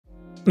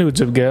Hey,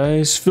 what's up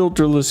guys,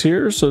 Filterless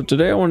here. So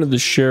today I wanted to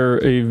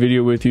share a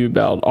video with you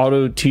about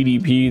Auto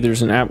TDP.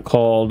 There's an app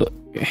called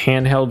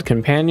Handheld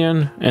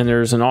Companion, and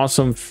there's an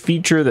awesome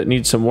feature that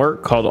needs some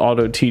work called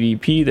Auto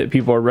TDP that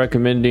people are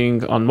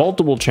recommending on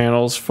multiple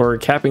channels for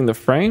capping the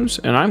frames,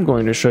 and I'm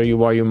going to show you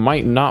why you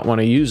might not want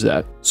to use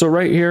that. So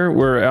right here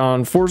we're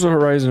on Forza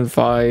Horizon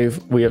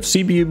 5, we have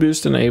CPU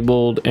boost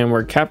enabled, and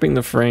we're capping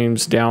the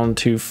frames down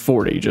to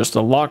 40, just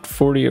a locked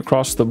 40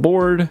 across the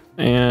board,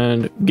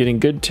 and getting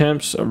good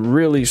temps,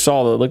 really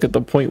solid. Look at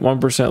the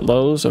 0.1%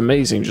 lows,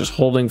 amazing, just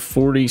holding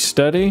 40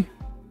 steady.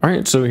 All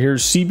right, so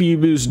here's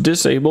CPU boost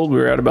disabled. We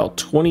were at about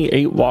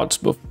 28 watts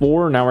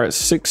before. Now we're at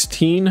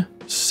 16.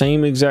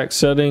 Same exact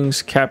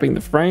settings, capping the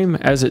frame.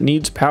 As it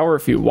needs power,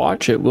 if you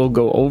watch, it will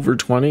go over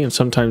 20, and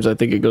sometimes I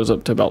think it goes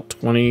up to about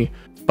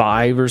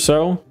 25 or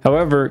so.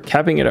 However,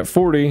 capping it at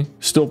 40,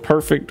 still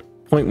perfect.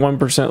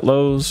 0.1%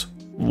 lows,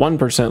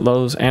 1%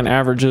 lows, and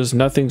averages.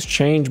 Nothing's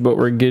changed, but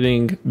we're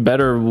getting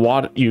better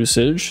watt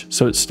usage.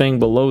 So it's staying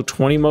below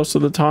 20 most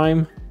of the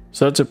time.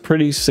 So that's a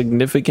pretty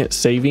significant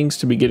savings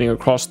to be getting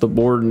across the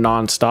board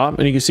non-stop.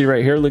 And you can see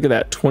right here, look at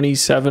that,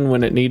 27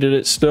 when it needed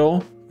it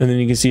still. And then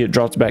you can see it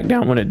drops back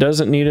down when it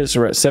doesn't need it. So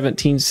we're at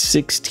 17,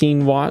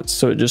 16 watts.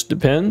 So it just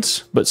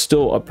depends, but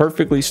still a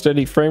perfectly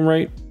steady frame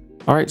rate.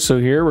 All right, so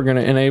here we're gonna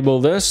enable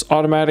this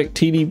automatic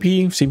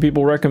TDP. See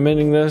people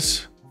recommending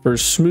this for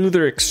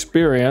smoother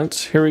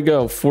experience. Here we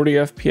go, 40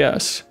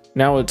 FPS.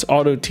 Now it's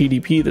Auto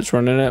TDP that's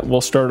running it.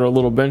 We'll start our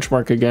little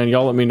benchmark again.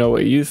 Y'all let me know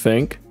what you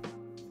think.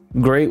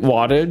 Great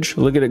wattage.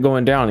 Look at it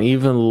going down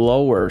even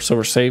lower. So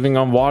we're saving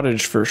on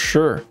wattage for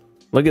sure.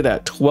 Look at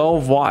that,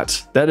 12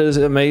 watts. That is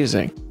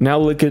amazing. Now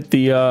look at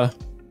the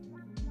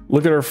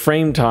look at our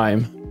frame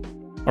time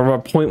of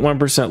our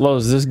 0.1%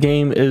 lows. This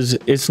game is,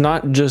 it's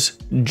not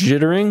just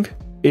jittering,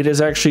 it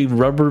is actually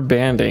rubber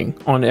banding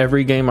on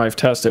every game I've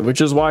tested,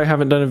 which is why I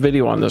haven't done a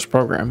video on this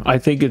program. I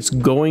think it's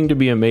going to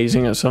be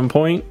amazing at some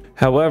point.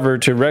 However,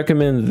 to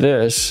recommend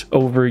this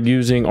over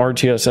using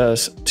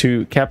RTSS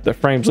to cap the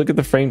frames, look at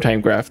the frame time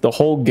graph. The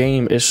whole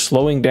game is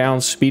slowing down,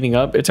 speeding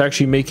up. It's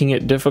actually making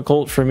it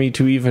difficult for me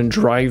to even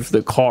drive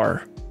the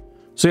car.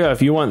 So yeah,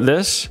 if you want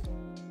this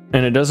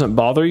and it doesn't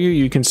bother you,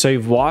 you can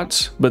save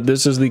watts, but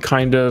this is the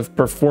kind of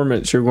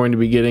performance you're going to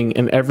be getting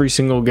in every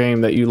single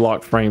game that you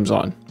lock frames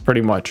on,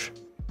 pretty much.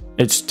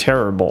 It's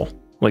terrible.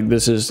 Like,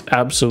 this is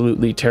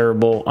absolutely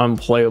terrible,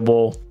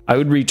 unplayable. I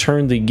would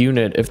return the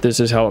unit if this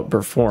is how it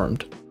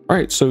performed. All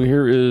right, so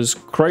here is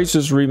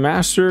Crysis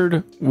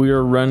Remastered. We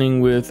are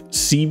running with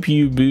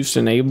CPU boost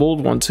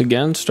enabled once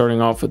again,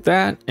 starting off with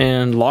that,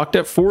 and locked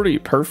at 40,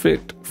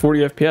 perfect 40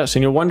 FPS.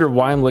 And you'll wonder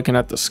why I'm looking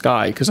at the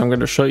sky, because I'm going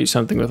to show you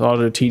something with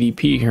Auto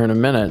TDP here in a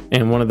minute,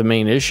 and one of the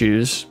main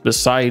issues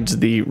besides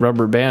the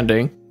rubber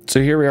banding. So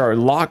here we are,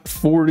 locked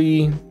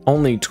 40,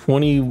 only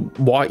 20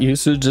 watt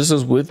usage. This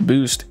is with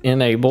boost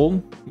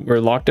enabled. We're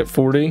locked at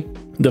 40.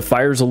 The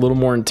fire's a little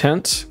more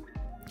intense.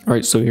 All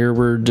right, so here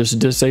we're just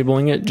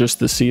disabling it just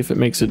to see if it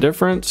makes a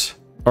difference.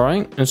 All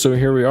right, and so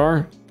here we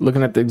are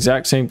looking at the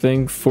exact same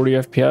thing, 40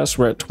 FPS.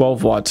 We're at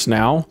 12 watts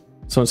now.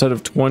 So instead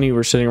of 20,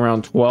 we're sitting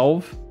around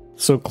 12.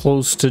 So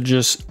close to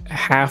just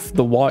half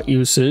the watt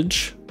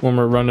usage when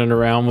we're running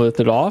around with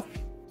it off.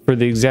 For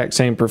the exact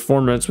same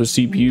performance with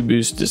CPU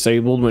boost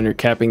disabled when you're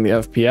capping the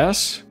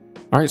FPS.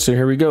 All right, so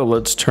here we go.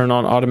 Let's turn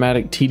on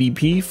automatic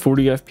TDP,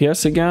 40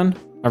 FPS again.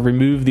 I've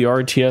removed the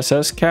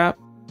RTSS cap.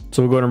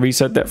 So we'll go and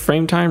reset that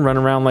frame time, run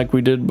around like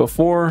we did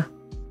before.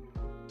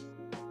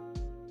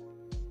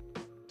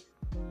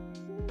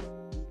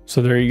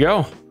 So there you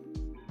go.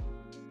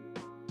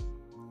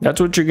 That's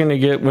what you're gonna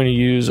get when you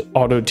use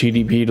Auto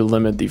TDP to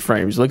limit the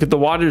frames. Look at the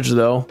wattage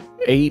though,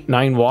 8,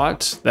 9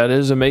 watts. That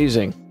is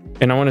amazing.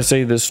 And I want to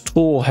say this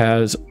tool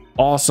has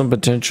awesome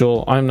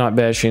potential. I'm not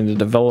bashing the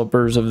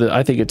developers of it.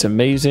 I think it's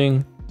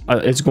amazing.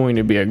 It's going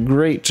to be a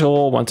great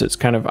tool once it's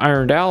kind of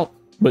ironed out.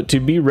 But to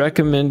be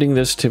recommending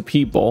this to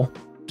people,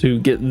 to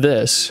get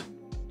this,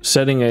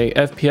 setting a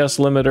FPS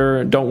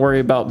limiter, don't worry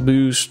about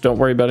boost, don't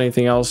worry about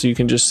anything else. You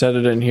can just set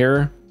it in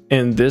here,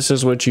 and this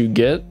is what you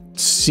get.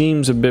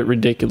 Seems a bit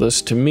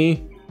ridiculous to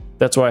me.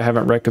 That's why I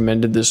haven't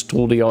recommended this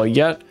tool to y'all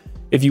yet.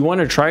 If you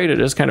want to try it, it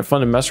is kind of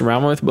fun to mess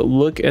around with, but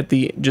look at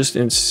the just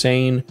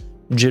insane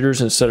jitters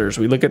and stutters.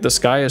 We look at the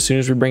sky as soon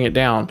as we bring it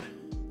down.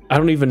 I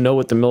don't even know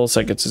what the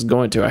milliseconds is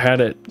going to. I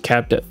had it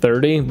capped at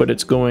 30, but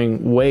it's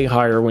going way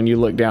higher when you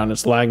look down.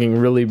 It's lagging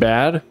really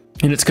bad.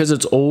 And it's because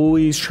it's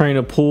always trying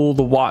to pull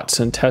the watts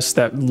and test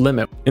that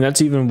limit. And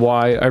that's even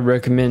why I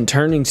recommend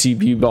turning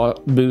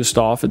CPU boost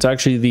off. It's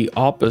actually the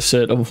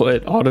opposite of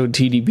what Auto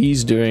TDP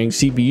is doing.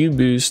 CPU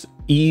boost,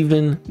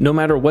 even no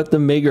matter what the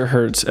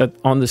megahertz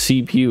on the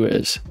CPU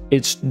is,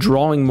 it's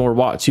drawing more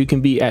watts. You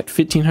can be at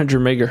 1500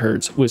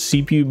 megahertz with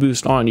CPU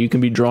boost on. You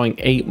can be drawing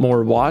 8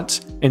 more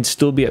watts and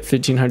still be at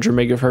 1500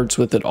 megahertz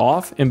with it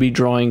off and be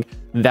drawing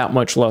that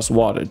much less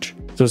wattage.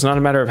 So it's not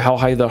a matter of how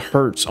high the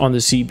hertz on the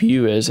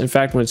CPU is. In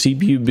fact, when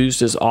CPU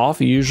boost is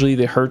off, usually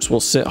the hertz will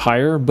sit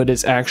higher, but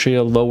it's actually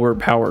a lower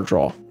power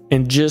draw.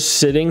 And just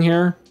sitting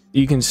here,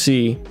 you can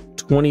see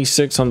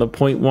 26 on the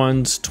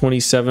 0.1s,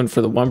 27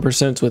 for the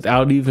 1%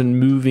 without even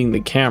moving the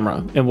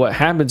camera. And what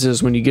happens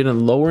is when you get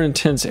in lower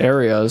intense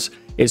areas,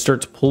 it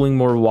starts pulling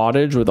more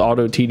wattage with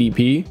Auto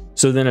TDP.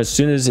 So then as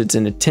soon as it's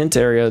in a intense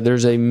area,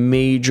 there's a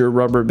major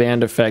rubber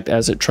band effect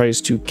as it tries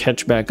to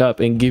catch back up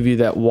and give you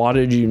that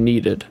wattage you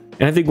needed.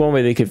 And I think one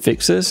way they could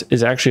fix this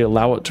is actually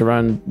allow it to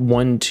run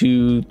 1,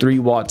 2, 3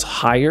 watts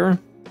higher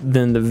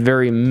than the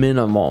very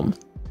minimum.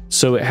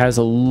 So it has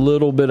a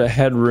little bit of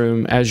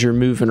headroom as you're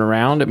moving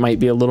around. It might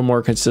be a little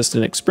more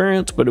consistent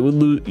experience, but it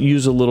would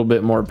use a little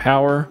bit more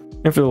power.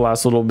 And for the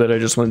last little bit, I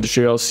just wanted to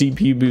show you all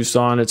CPU boost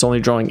on. It's only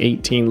drawing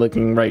 18,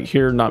 looking right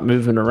here, not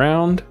moving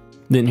around.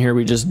 Then here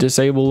we just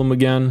disable them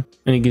again.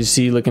 And you can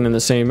see looking in the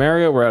same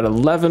area, we're at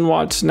 11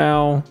 watts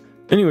now.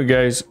 Anyway,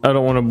 guys, I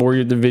don't want to bore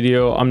you with the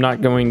video. I'm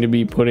not going to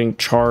be putting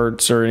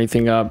charts or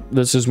anything up.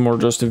 This is more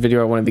just a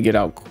video I wanted to get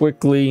out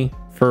quickly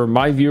for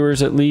my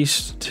viewers, at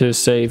least, to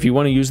say if you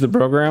want to use the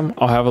program,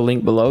 I'll have a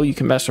link below. You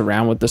can mess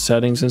around with the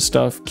settings and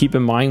stuff. Keep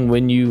in mind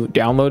when you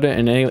download it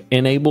and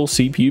enable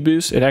CPU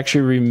boost, it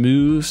actually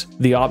removes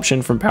the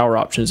option from power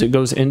options. It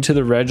goes into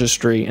the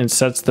registry and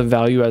sets the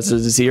value as a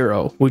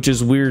 0, which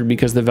is weird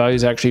because the value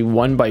is actually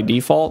 1 by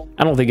default.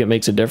 I don't think it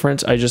makes a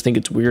difference. I just think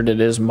it's weird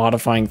it is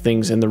modifying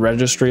things in the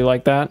registry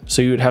like that.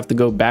 So you would have to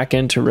go back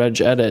into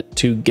regedit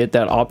to get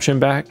that option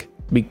back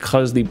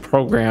because the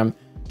program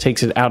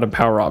takes it out of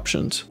power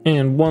options.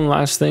 And one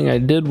last thing I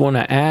did want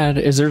to add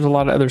is there's a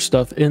lot of other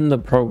stuff in the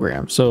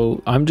program.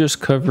 So I'm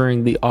just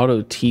covering the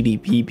Auto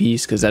TDP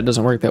piece because that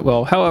doesn't work that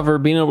well. However,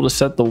 being able to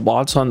set the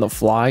watts on the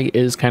fly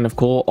is kind of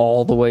cool,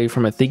 all the way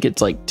from, I think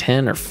it's like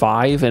 10 or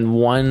 5 and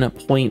 1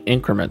 point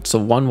increments. So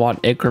 1 watt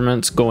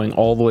increments going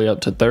all the way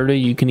up to 30.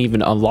 You can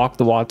even unlock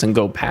the watts and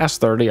go past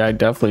 30. I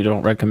definitely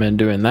don't recommend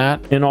doing that.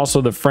 And also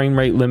the frame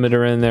rate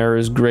limiter in there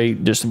is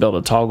great just to be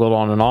able to toggle it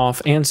on and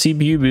off. And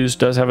CPU boost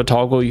does have a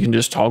toggle. You can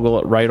just toggle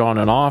it right on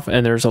and off,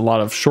 and there's a lot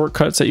of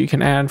shortcuts that you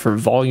can add for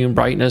volume,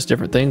 brightness,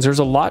 different things. There's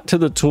a lot to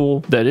the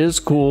tool that is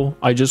cool.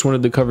 I just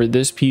wanted to cover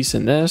this piece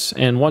and this,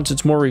 and once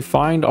it's more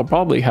refined, I'll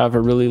probably have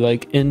a really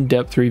like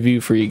in-depth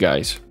review for you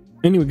guys.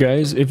 Anyway,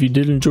 guys, if you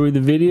did enjoy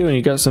the video and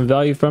you got some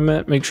value from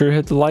it, make sure to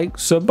hit the like,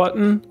 sub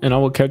button, and I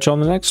will catch you on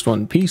the next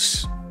one.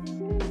 Peace.